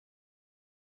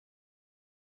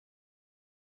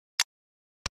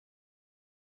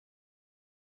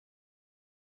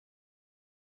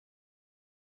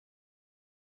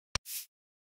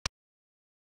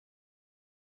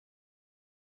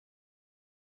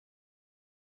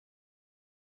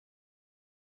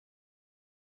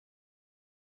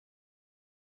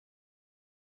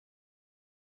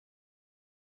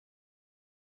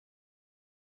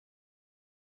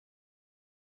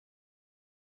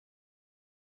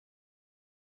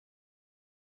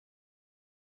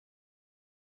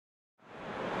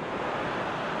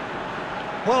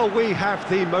Well, we have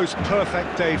the most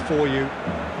perfect day for you.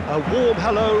 A warm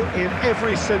hello in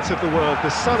every sense of the word.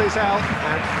 The sun is out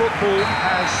and football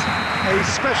has a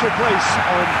special place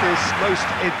on this most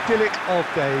idyllic of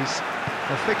days.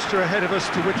 A fixture ahead of us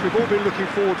to which we've all been looking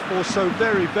forward for so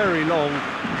very, very long,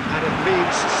 and it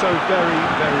means so very,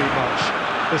 very much.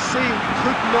 The scene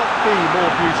could not be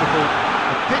more beautiful.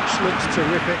 The pitch looks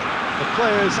terrific. The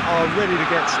players are ready to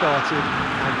get started,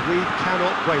 and we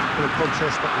cannot wait for the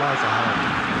contest that lies ahead.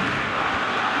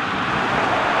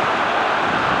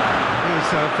 Here's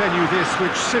a venue this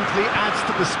which simply adds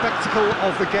to the spectacle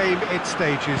of the game it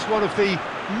stages. One of the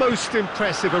most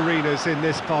impressive arenas in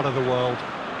this part of the world.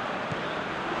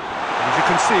 As you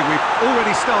can see, we've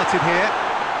already started here.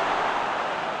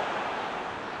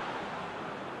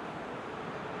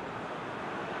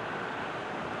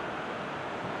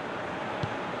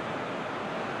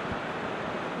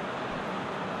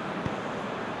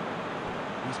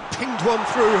 Pinged one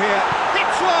through here,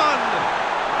 hits one!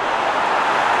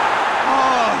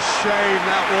 Oh, shame,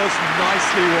 that was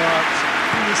nicely worked.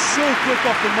 He was so quick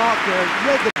off the mark there,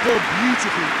 read the ball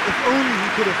beautifully. If only he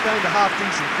could have found a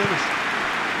half-decent finish.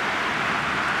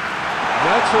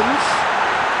 Mertens.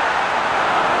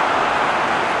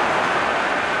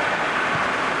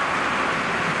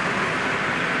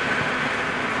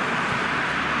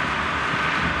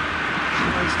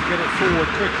 Tries to get it forward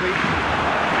quickly.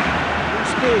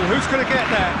 Who's going to get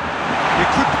there? You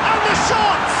could... And the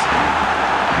shot!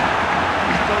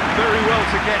 He's done very well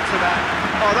to get to that.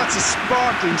 Oh, that's a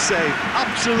sparkling save.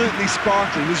 Absolutely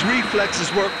sparkling. His reflexes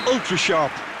were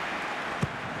ultra-sharp.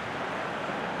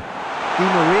 Di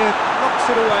Maria knocks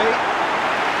it away.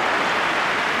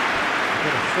 Get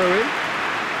a throw in.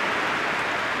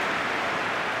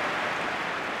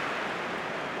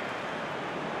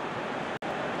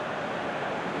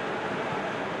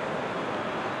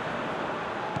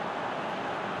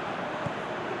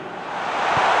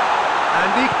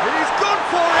 He's gone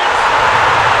for it!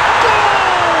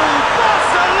 Goal!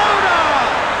 Barcelona!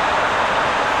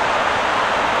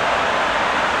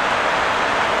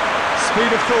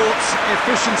 Speed of thought,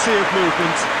 efficiency of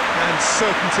movement, and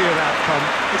certainty of outcome.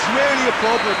 It's rarely a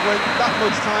problem when that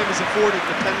much time is afforded in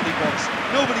the penalty box.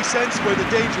 Nobody sensed where the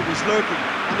danger was lurking,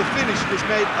 and the finish was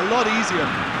made a lot easier.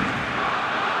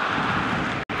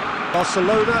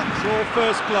 Barcelona draw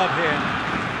first blood here.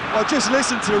 Well, just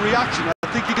listen to the reaction.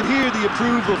 I think you can hear the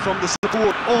approval from the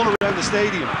support all around the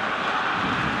stadium.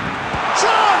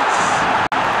 Chance!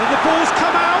 And the ball's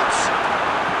come out!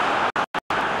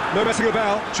 No messing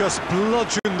about, just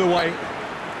bludgeoned away.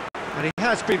 And he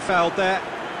has been fouled there.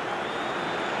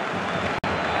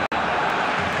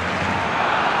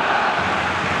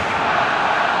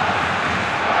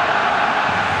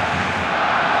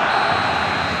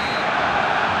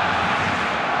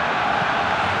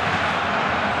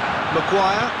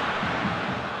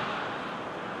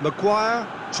 Maguire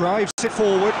drives it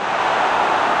forward.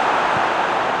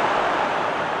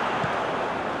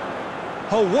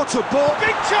 Oh, what a ball!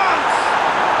 Big chance!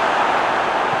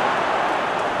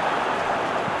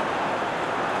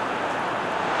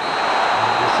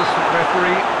 The assistant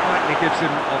referee rightly gives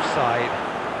him offside.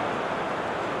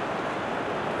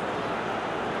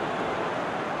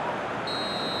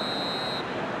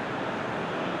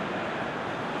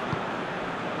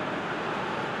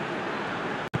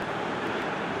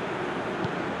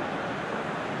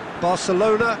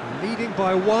 Barcelona leading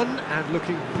by one and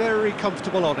looking very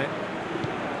comfortable on it.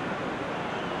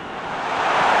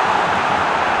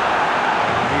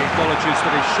 He acknowledges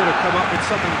that he should have come up with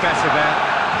something better there.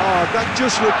 Oh, that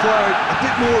just required a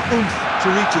bit more oomph to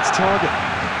reach its target.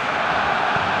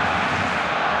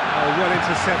 Oh, well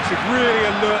intercepted, really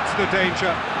alert to the danger.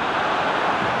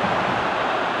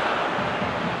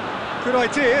 Good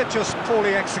idea, just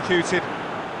poorly executed.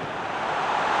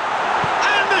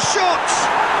 And the shot!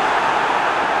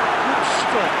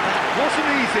 That wasn't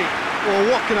easy. Well,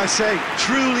 what can I say?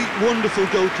 Truly wonderful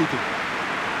goalkeeping.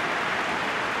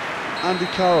 Andy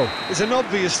Carroll is an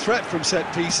obvious threat from set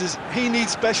pieces. He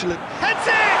needs special... Heads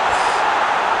it!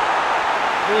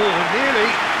 Oh,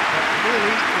 nearly. But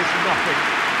nearly is nothing.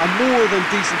 A more than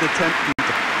decent attempt,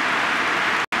 Peter.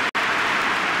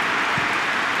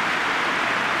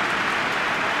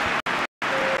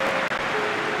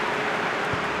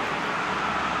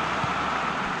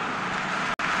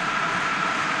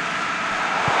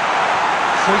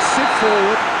 Hoists it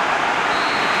forward.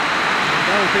 And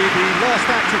that'll be the last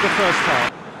act of the first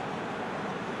half.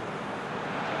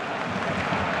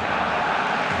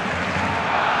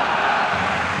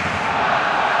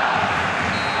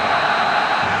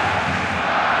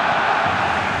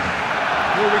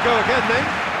 Here we go again then.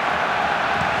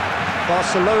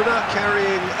 Barcelona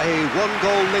carrying a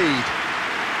one-goal lead.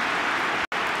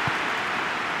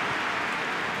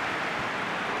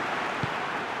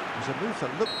 It was a move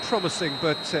that looked promising,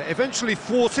 but eventually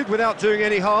thwarted without doing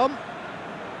any harm.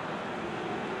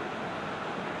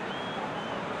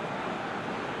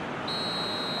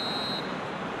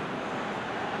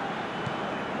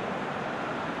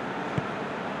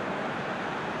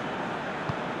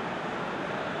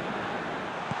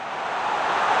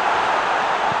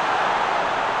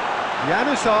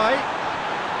 Januzaj,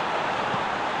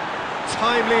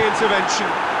 timely intervention.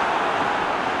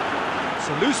 It's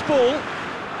a loose ball.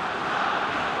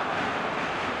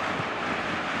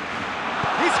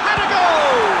 He's had a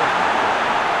goal!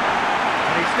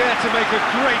 And he's there to make a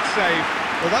great save.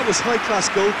 Well, that was high-class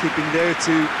goalkeeping there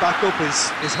to back up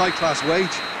his high-class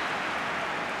wage.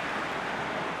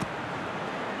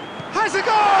 Has a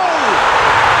goal!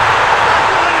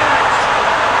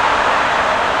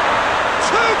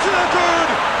 To the good,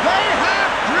 they have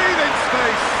breathing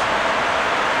space.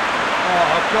 Oh,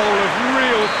 a goal of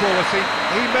real quality.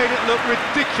 He made it look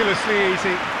ridiculously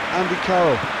easy. Andy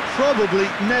Carroll probably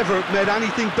never met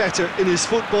anything better in his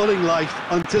footballing life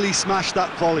until he smashed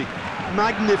that volley.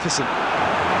 Magnificent.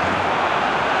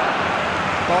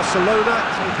 Barcelona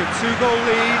take a 2-goal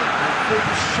lead, and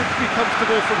things should be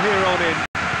comfortable from here on in.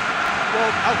 Well,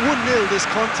 at 1-0 this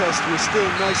contest was still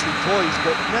nicely poised,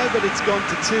 but now that it's gone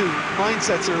to 2,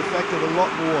 mindsets are affected a lot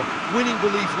more. Winning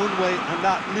belief one way and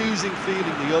that losing feeling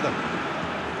the other.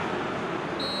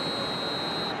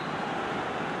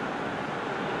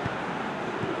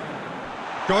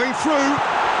 Going through,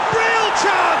 real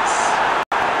chance!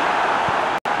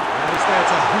 And it's there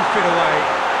to hoof it away.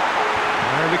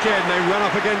 And again they run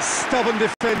up against stubborn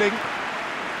defending.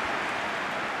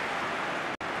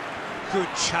 Good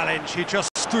challenge, he just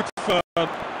stood firm. Cut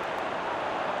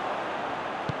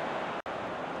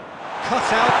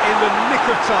out in the nick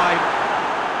of time.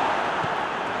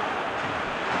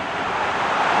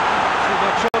 Too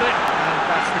much on it, and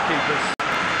that's the keepers.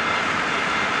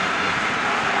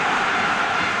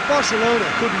 Barcelona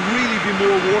couldn't really be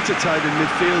more watertight in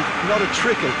midfield. Not a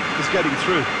trickle is getting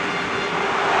through.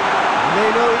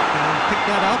 Leno can pick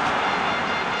that up.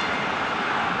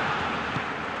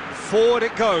 Forward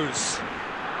it goes.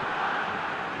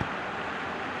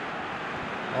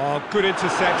 Oh, good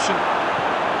interception.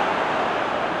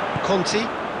 Conti.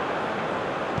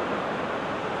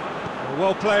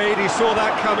 Well played, he saw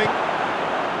that coming.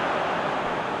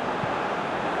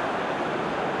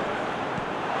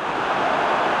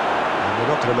 And we're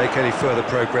not going to make any further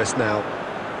progress now.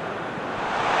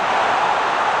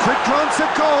 Quick glance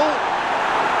at goal.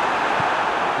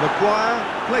 Maguire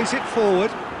plays it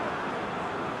forward.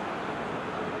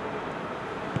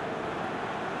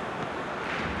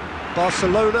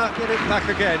 Barcelona get it back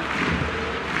again.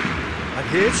 And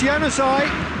here's Januzaj.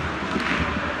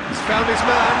 He's found his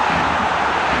man.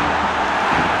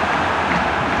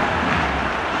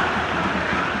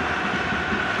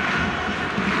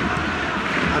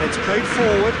 And it's played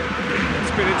forward.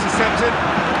 It's been intercepted,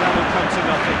 and that will come to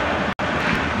nothing.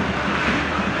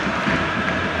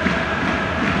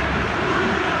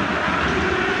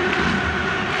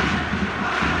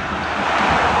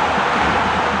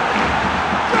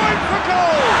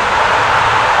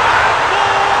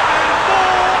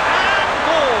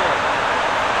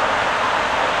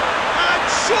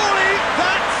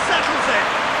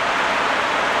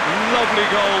 Lovely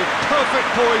goal, perfect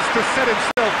poise to set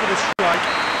himself for the strike.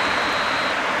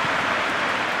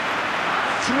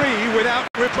 3 without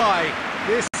reply.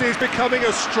 This is becoming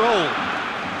a stroll.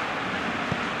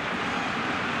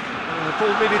 The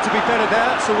ball needed to be better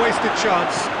there, it's a wasted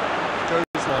chance. Goes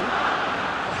long.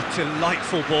 Oh,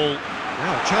 delightful ball.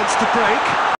 Now a chance to break.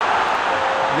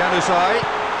 Januzaj.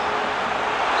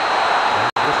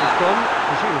 This has gone,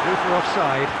 presumably for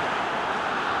offside.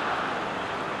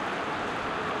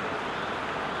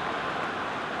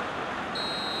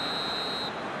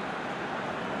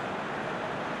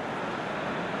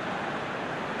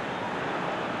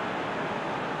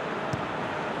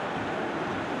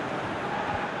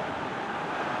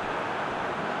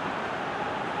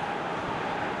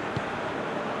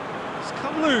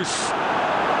 Come loose.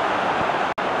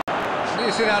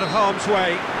 Clears it out of harm's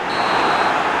way.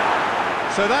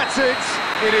 So that's it.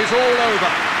 It is all over.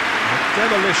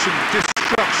 Demolition,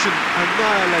 destruction,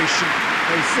 annihilation.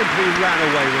 They simply ran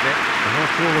away with it. And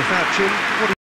after all of that, Jim, what do you